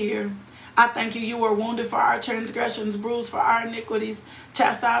is here. I thank you. You were wounded for our transgressions, bruised for our iniquities,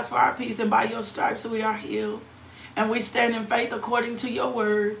 chastised for our peace, and by your stripes we are healed. And we stand in faith according to your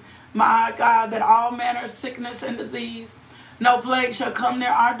word, my God, that all manner of sickness and disease, no plague shall come near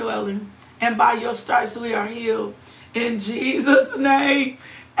our dwelling. And by your stripes we are healed. In Jesus' name,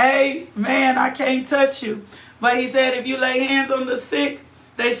 amen. I can't touch you. But he said, if you lay hands on the sick,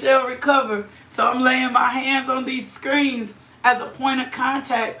 they shall recover. So I'm laying my hands on these screens as a point of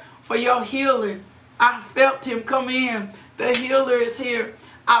contact for your healing. I felt him come in. The healer is here.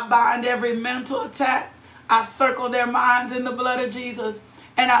 I bind every mental attack. I circle their minds in the blood of Jesus.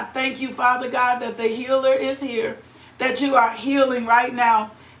 And I thank you, Father God, that the healer is here, that you are healing right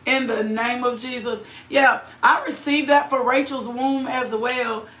now in the name of Jesus. Yeah, I received that for Rachel's womb as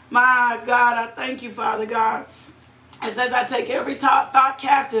well. My God, I thank you, Father God. It says, I take every thought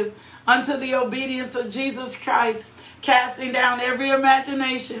captive unto the obedience of Jesus Christ, casting down every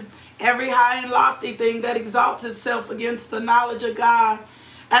imagination, every high and lofty thing that exalts itself against the knowledge of God.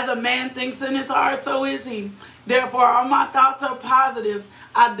 As a man thinks in his heart, so is he. Therefore, all my thoughts are positive.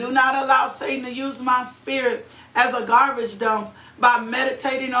 I do not allow Satan to use my spirit as a garbage dump by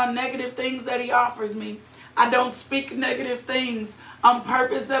meditating on negative things that he offers me. I don't speak negative things on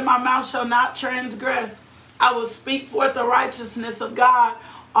purpose, that my mouth shall not transgress. I will speak forth the righteousness of God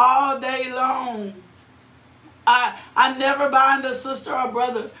all day long. I never bind a sister or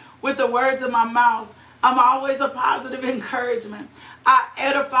brother with the words of my mouth. I'm always a positive encouragement. I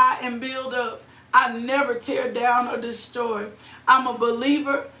edify and build up. I never tear down or destroy. I'm a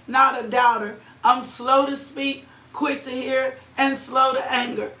believer, not a doubter. I'm slow to speak, quick to hear, and slow to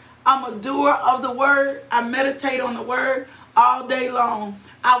anger. I'm a doer of the word. I meditate on the word all day long.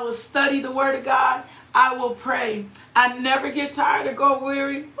 I will study the word of God. I will pray. I never get tired or go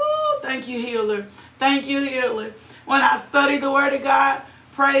weary. Ooh, thank you, healer. Thank you, healer. When I study the word of God,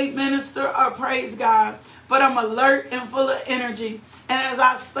 pray, minister, or praise God. But I'm alert and full of energy. And as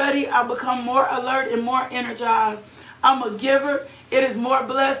I study, I become more alert and more energized. I'm a giver. It is more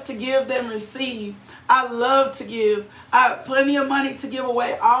blessed to give than receive. I love to give. I have plenty of money to give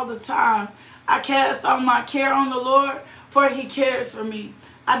away all the time. I cast all my care on the Lord, for he cares for me.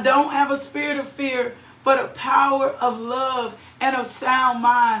 I don't have a spirit of fear, but a power of love and of sound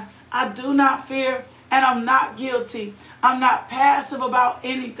mind. I do not fear, and I'm not guilty. I'm not passive about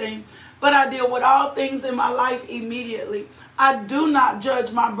anything, but I deal with all things in my life immediately. I do not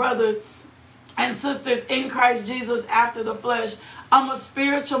judge my brothers and sisters in Christ Jesus after the flesh. I'm a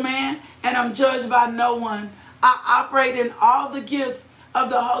spiritual man, and I'm judged by no one. I operate in all the gifts of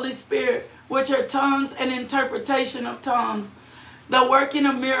the Holy Spirit, which are tongues and interpretation of tongues, the working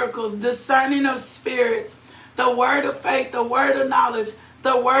of miracles, discerning of spirits, the word of faith, the word of knowledge,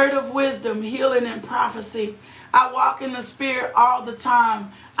 the word of wisdom, healing, and prophecy. I walk in the Spirit all the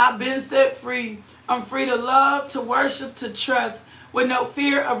time. I've been set free. I'm free to love, to worship, to trust, with no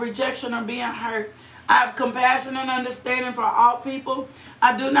fear of rejection or being hurt. I have compassion and understanding for all people.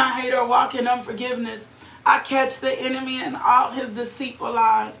 I do not hate or walk in unforgiveness. I catch the enemy and all his deceitful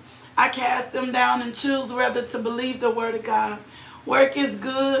lies. I cast them down and choose rather to believe the word of God. Work is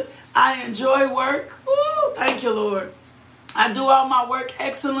good. I enjoy work. Ooh, thank you, Lord. I do all my work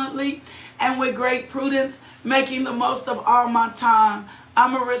excellently and with great prudence, making the most of all my time.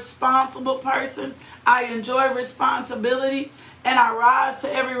 I'm a responsible person. I enjoy responsibility, and I rise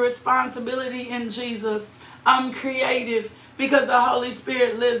to every responsibility in Jesus. I'm creative because the Holy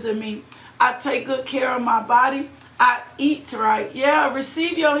Spirit lives in me. I take good care of my body. I eat right. Yeah,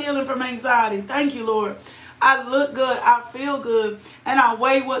 receive your healing from anxiety. Thank you, Lord. I look good. I feel good. And I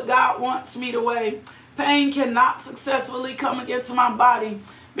weigh what God wants me to weigh. Pain cannot successfully come against my body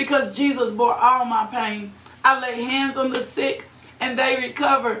because Jesus bore all my pain. I lay hands on the sick and they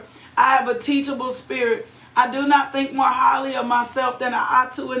recover. I have a teachable spirit. I do not think more highly of myself than I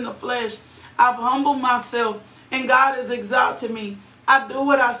ought to in the flesh. I've humbled myself and God has exalted me. I do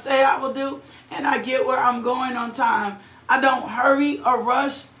what I say I will do, and I get where I'm going on time. I don't hurry or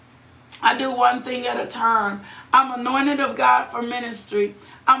rush. I do one thing at a time. I'm anointed of God for ministry.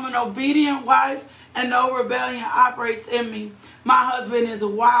 I'm an obedient wife, and no rebellion operates in me. My husband is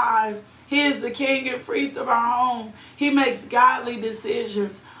wise. He is the king and priest of our home. He makes godly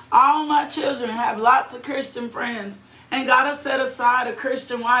decisions. All my children have lots of Christian friends, and God has set aside a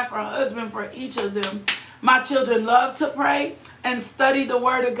Christian wife or husband for each of them. My children love to pray and study the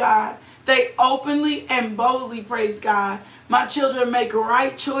word of God. They openly and boldly praise God. My children make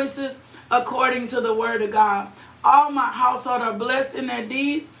right choices according to the word of God. All my household are blessed in their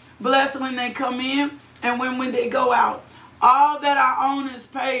deeds, blessed when they come in and when they go out. All that I own is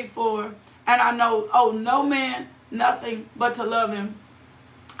paid for, and I know owe no man nothing but to love him.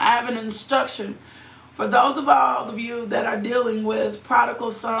 I have an instruction for those of all of you that are dealing with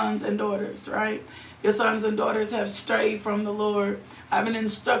prodigal sons and daughters, right? Your sons and daughters have strayed from the Lord. I have an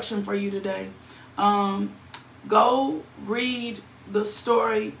instruction for you today. Go read the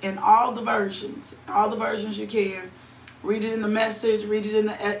story in all the versions you can. Read it in the Message, read it in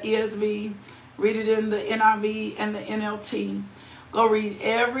the ESV, read it in the NIV and the NLT. Go read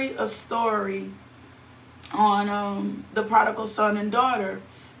every story on the prodigal son and daughter,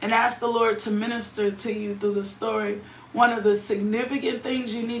 and ask the Lord to minister to you through the story. One of the significant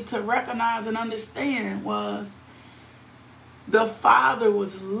things you need to recognize and understand was the father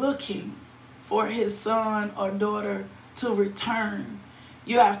was looking for his son or daughter to return.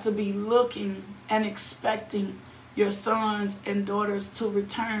 You have to be looking and expecting your sons and daughters to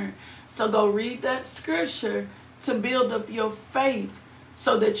return. So go read that scripture to build up your faith,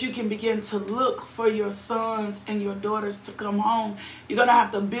 so that you can begin to look for your sons and your daughters to come home. You're going to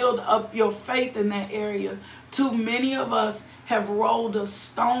have to build up your faith in that area. Too many of us have rolled a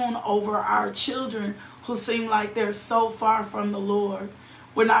stone over our children who seem like they're so far from the Lord.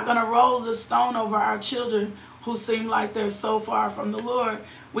 We're not going to roll the stone over our children who seem like they're so far from the Lord.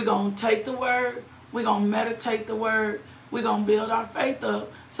 We're going to take the word. We're going to meditate the word. We're going to build our faith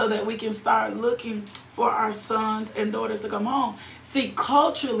up so that we can start looking for our sons and daughters to come home. See,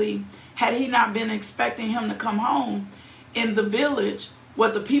 culturally, had he not been expecting him to come home in the village,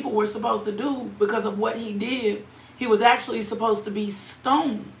 what the people were supposed to do because of what he did, he was actually supposed to be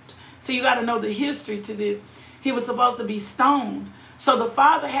stoned. So you got to know the history to this. He was supposed to be stoned. So the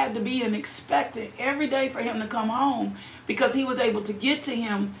father had to be expectant every day for him to come home, because he was able to get to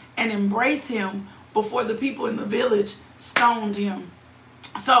him and embrace him before the people in the village stoned him.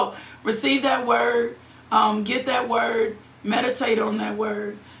 So receive that word, get that word, meditate on that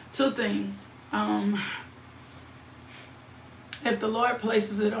word. Two things. If the Lord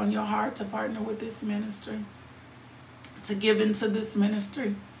places it on your heart to partner with this ministry, to give into this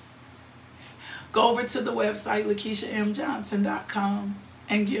ministry, go over to the website, LakeishaMJohnson.com,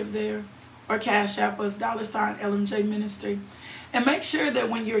 and give there. Or Cash App us, $LMJ Ministry. And make sure that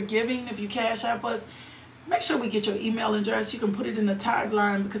when you're giving, if you Cash App us, make sure we get your email address. You can put it in the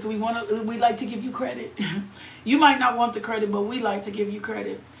tagline, because we like to give you credit. You might not want the credit, but we like to give you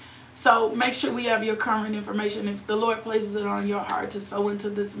credit. So make sure we have your current information. If the Lord places it on your heart to sow into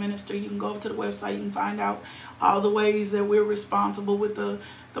this ministry, you can go over to the website. You can find out all the ways that we're responsible with the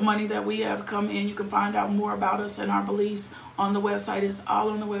money that we have come in. You can find out more about us and our beliefs on the website. It's all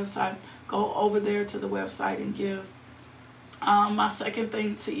on the website. Go over there to the website and give. My second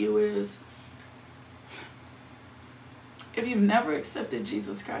thing to you is, if you've never accepted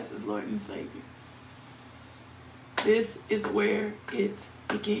Jesus Christ as Lord and Savior, this is where it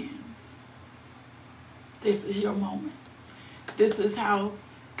begins. This is your moment. This is how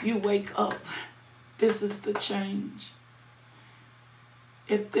you wake up. This is the change.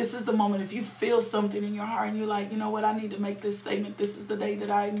 If this is the moment, if you feel something in your heart and you're like, you know what, I need to make this statement. This is the day that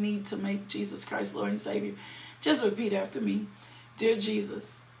I need to make Jesus Christ Lord and Savior. Just repeat after me. Dear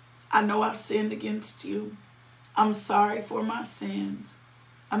Jesus, I know I've sinned against you. I'm sorry for my sins.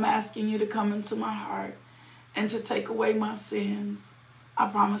 I'm asking you to come into my heart and to take away my sins. I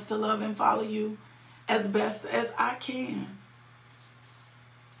promise to love and follow you as best as I can.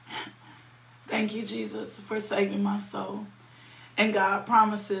 Thank you, Jesus, for saving my soul. And God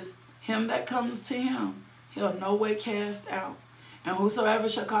promises, him that comes to him, he'll no way cast out. And whosoever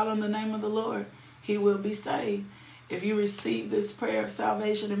shall call on the name of the Lord, he will be saved. If you receive this prayer of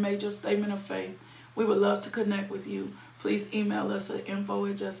salvation and made your statement of faith, we would love to connect with you. Please email us at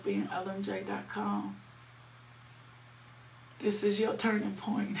info@justbeinglmj.com. This is your turning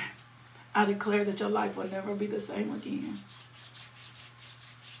point. I declare that your life will never be the same again.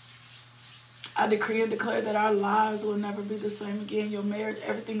 I decree and declare that our lives will never be the same again. Your marriage,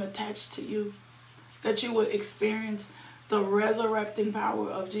 everything attached to you, that you will experience the resurrecting power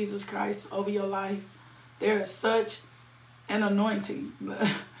of Jesus Christ over your life. There is such an anointing.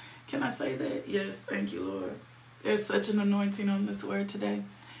 Can I say that? Yes, thank you, Lord. There's such an anointing on this word today.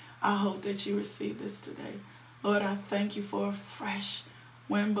 I hope that you receive this today. Lord, I thank you for a fresh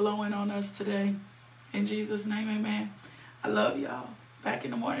wind blowing on us today. In Jesus' name, amen. I love y'all. Back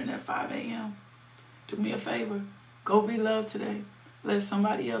in the morning at 5 a.m. Do me a favor. Go be loved today. Let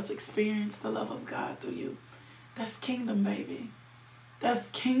somebody else experience the love of God through you. That's kingdom, baby. That's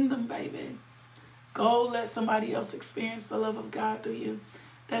kingdom, baby. Go let somebody else experience the love of God through you.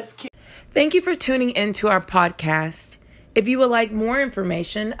 That's kingdom. Thank you for tuning into our podcast. If you would like more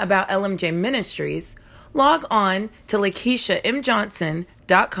information about LMJ Ministries, log on to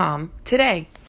LakeishaMJohnson.com today.